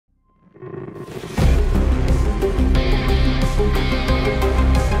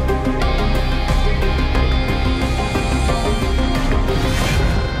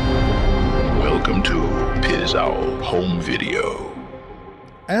Welcome to pizowell home video.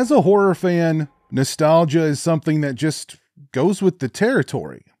 As a horror fan, nostalgia is something that just goes with the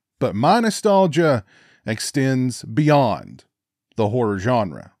territory. But my nostalgia extends beyond the horror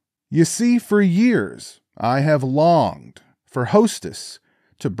genre. You see, for years, I have longed for Hostess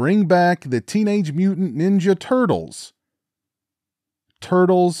to bring back the Teenage Mutant Ninja Turtles.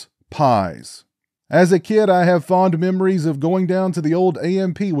 Turtles Pies. As a kid, I have fond memories of going down to the old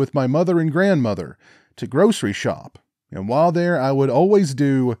A&P with my mother and grandmother to grocery shop. And while there, I would always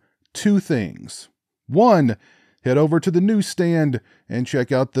do two things. One, head over to the newsstand and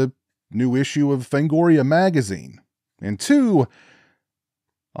check out the new issue of Fangoria magazine. And two,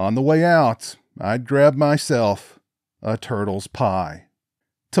 on the way out, I'd grab myself a Turtles pie.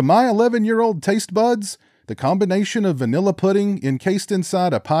 To my 11-year-old taste buds, the combination of vanilla pudding encased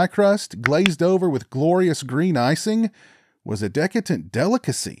inside a pie crust, glazed over with glorious green icing, was a decadent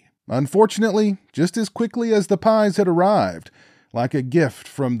delicacy. Unfortunately, just as quickly as the pies had arrived, like a gift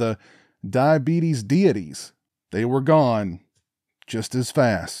from the diabetes deities, they were gone just as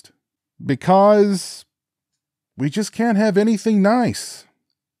fast. Because we just can't have anything nice.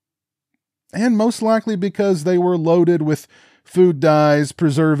 And most likely because they were loaded with food dyes,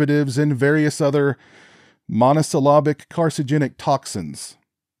 preservatives, and various other monosyllabic carcinogenic toxins.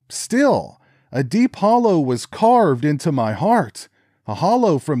 Still, a deep hollow was carved into my heart, a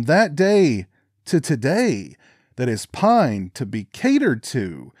hollow from that day to today that is pined to be catered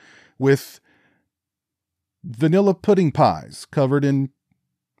to with vanilla pudding pies covered in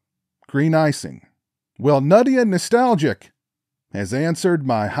green icing. Well, Nutty and Nostalgic has answered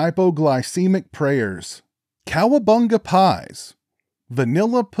my hypoglycemic prayers. Cowabunga Pies,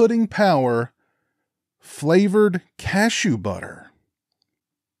 vanilla pudding power, flavored cashew butter.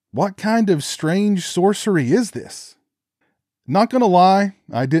 What kind of strange sorcery is this? Not gonna lie,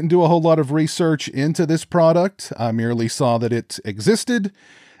 I didn't do a whole lot of research into this product. I merely saw that it existed,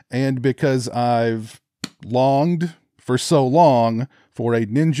 and because I've longed for so long for a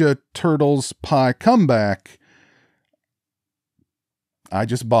Ninja Turtles pie comeback, I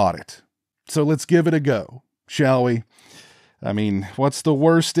just bought it. So let's give it a go, shall we? I mean, what's the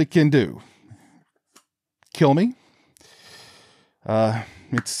worst it can do? Kill me?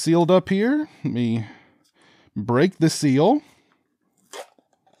 It's sealed up here. Let me break the seal.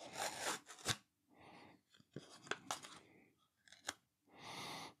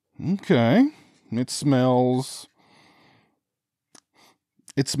 Okay. It smells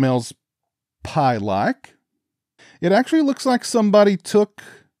pie-like. It actually looks like somebody took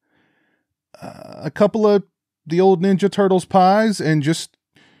a couple of the old Ninja Turtles pies and just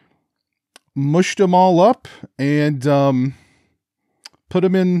mushed them all up and put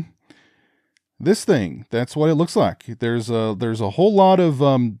them in this thing. That's what it looks like. There's a whole lot of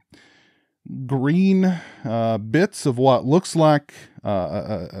green bits of what looks like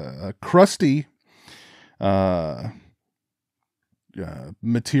a crusty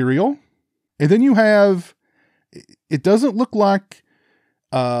material. And then you have, it doesn't look like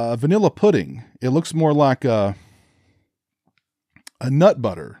vanilla pudding. It looks more like a nut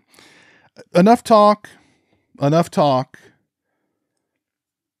butter. Enough talk.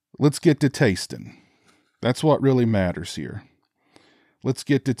 Let's get to tasting. That's what really matters here. Let's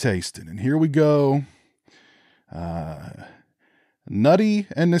get to tasting. And here we go. Nutty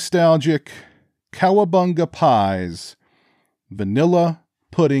and Nostalgic Cowabunga Pies Vanilla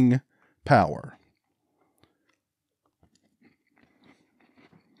Pudding Power.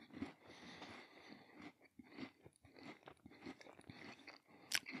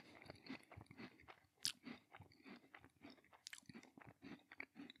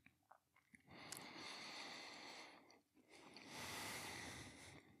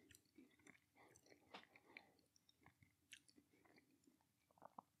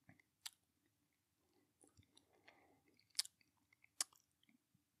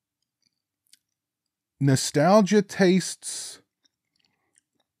 Nostalgia tastes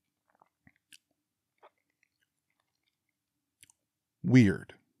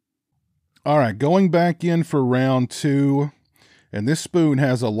weird. All right, going back in for round two, and this spoon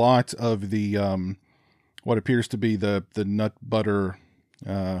has a lot of the what appears to be the nut butter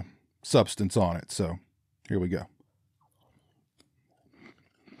substance on it. So here we go.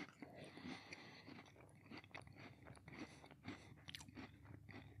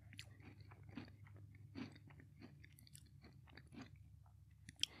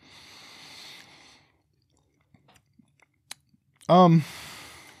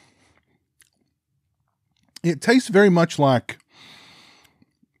 It tastes very much like,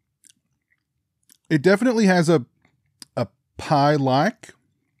 it definitely has a pie-like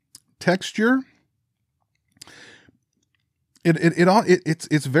texture.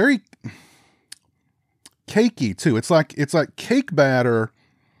 It's very cakey too. It's like cake batter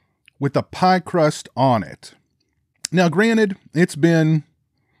with a pie crust on it. Now, granted, it's been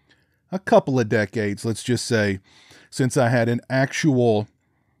a couple of decades, let's just say, since I had an actual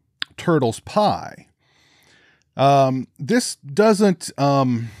turtle's pie. This doesn't,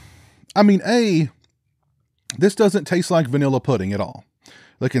 this doesn't taste like vanilla pudding at all.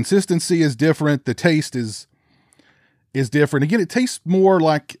 The consistency is different. The taste is different. Again, it tastes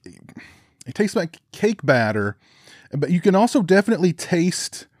like cake batter, but you can also definitely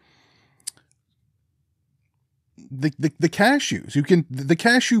taste the cashews. The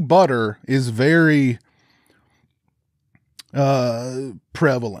cashew butter is very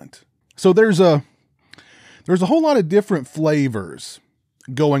prevalent. So there's a whole lot of different flavors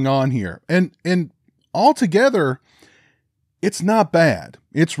going on here, and altogether, it's not bad.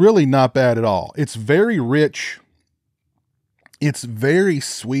 It's really not bad at all. It's very rich. It's very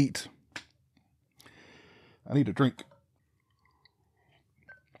sweet. I need a drink.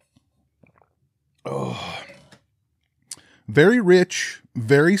 Oh, very rich,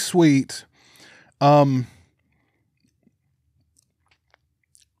 very sweet.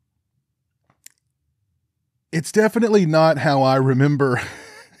 It's definitely not how I remember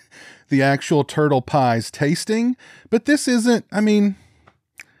the actual turtle pies tasting, but this isn't,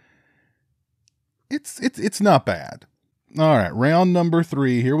 it's not bad. All right, round number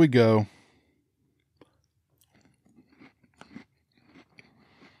 3. Here we go.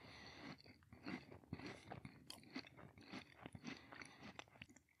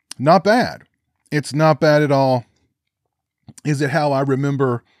 Not bad. It's not bad at all. Is it how I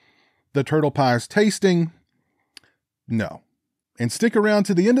remember the turtle pies tasting? No. And stick around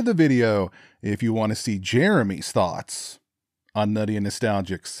to the end of the video if you want to see Jeremy's thoughts on Nutty and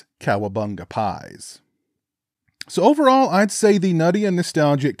Nostalgic's Cowabunga Pies. So overall, I'd say the Nutty and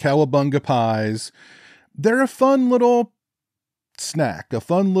Nostalgic Cowabunga Pies, they're a fun little snack, a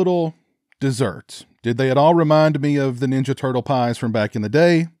fun little dessert. Did they at all remind me of the Ninja Turtle pies from back in the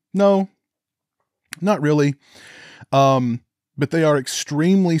day? No, not really. But they are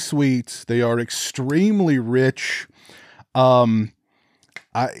extremely sweet. They are extremely rich. I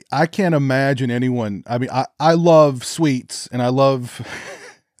can't imagine anyone. I love sweets and I love,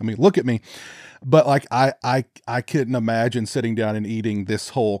 look at me, but like, I couldn't imagine sitting down and eating this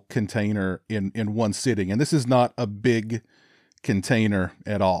whole container in one sitting. And this is not a big container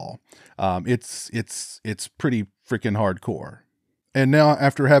at all. It's pretty freaking hardcore. And now,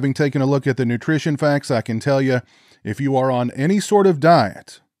 after having taken a look at the nutrition facts, I can tell you, if you are on any sort of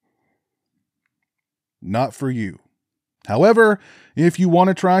diet, not for you. However, if you want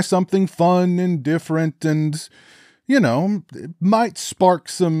to try something fun and different and, it might spark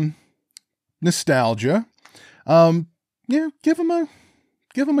some nostalgia, give them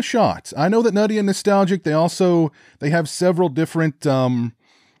a shot. I know that Nutty and Nostalgic, they have several different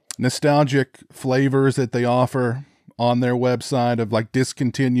nostalgic flavors that they offer on their website of like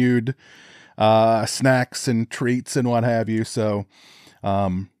discontinued snacks and treats and what have you. So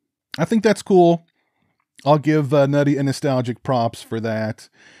I think that's cool. I'll give Nutty and Nostalgic props for that.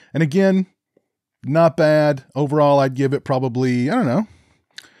 And again, not bad. Overall, I'd give it probably, a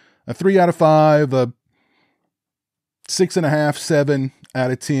 3 out of 5, a 6.5, 7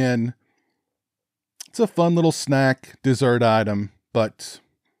 out of 10. It's a fun little snack dessert item, but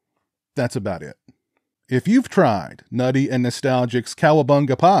that's about it. If you've tried Nutty and Nostalgic's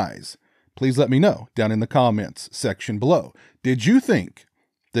Cowabunga Pies, please let me know down in the comments section below. Did you think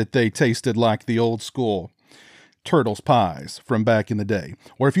that they tasted like the old school Turtles pies from back in the day?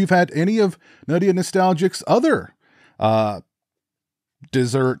 Or if you've had any of Nutty and Nostalgic's other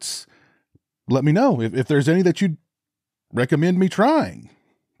desserts, let me know. If there's any that you'd recommend me trying,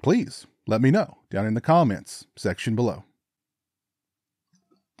 please let me know down in the comments section below.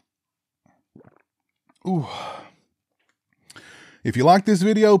 Ooh. If you like this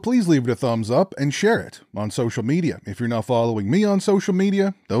video, please leave it a thumbs up and share it on social media. If you're not following me on social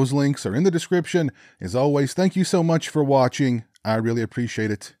media, those links are in the description. As always, thank you so much for watching. I really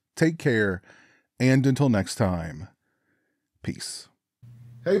appreciate it. Take care, and until next time, peace.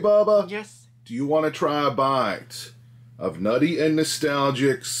 Hey, Bubba. Yes? Do you want to try a bite of Nutty and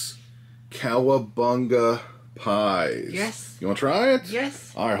Nostalgic's Cowabunga Pies? Yes. You want to try it?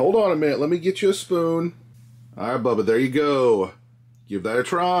 Yes. All right, hold on a minute. Let me get you a spoon. All right, Bubba, there you go. Give that a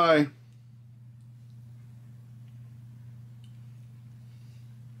try.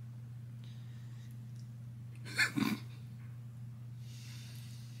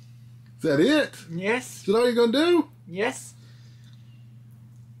 Is that it? Yes. Is that all you're going to do? Yes.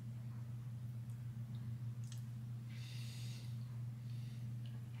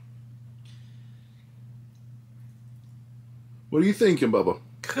 What are you thinking, Bubba?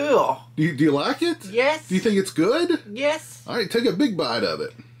 Cool. Do you like it? Yes. Do you think it's good? Yes. All right, take a big bite of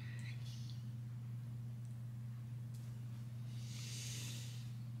it.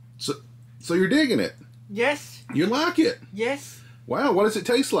 So you're digging it? Yes. You like it? Yes. Wow, what does it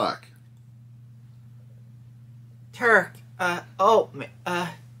taste like?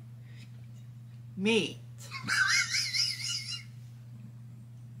 Meat.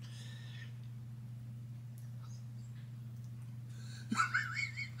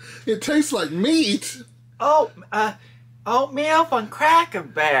 It tastes like meat. Oatmeal from Cracker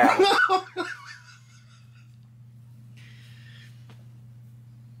Barrel.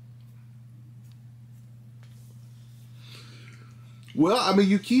 Well, I mean,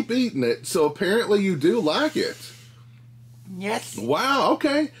 you keep eating it, so apparently you do like it. Yes. Wow,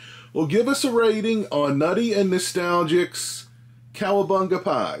 okay. Well, give us a rating on Nutty and Nostalgic's Cowabunga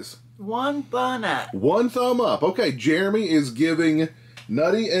Pies. 1 thumb up. 1 thumb up. Okay, Jeremy is giving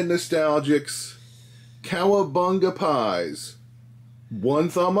Nutty and Nostalgic's Cowabunga Pies 1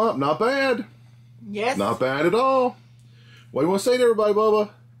 thumb up. Not bad. Yes. Not bad at all. What do you want to say to everybody, Bubba?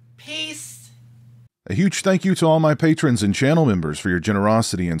 Peace. A huge thank you to all my patrons and channel members for your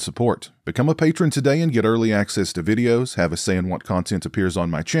generosity and support. Become a patron today and get early access to videos, have a say in what content appears on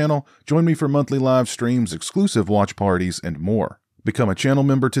my channel, join me for monthly live streams, exclusive watch parties, and more. Become a channel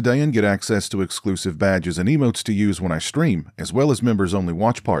member today and get access to exclusive badges and emotes to use when I stream, as well as members-only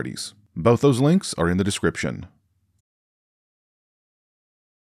watch parties. Both those links are in the description.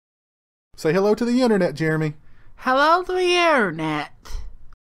 Say hello to the internet, Jeremy. Hello to the internet.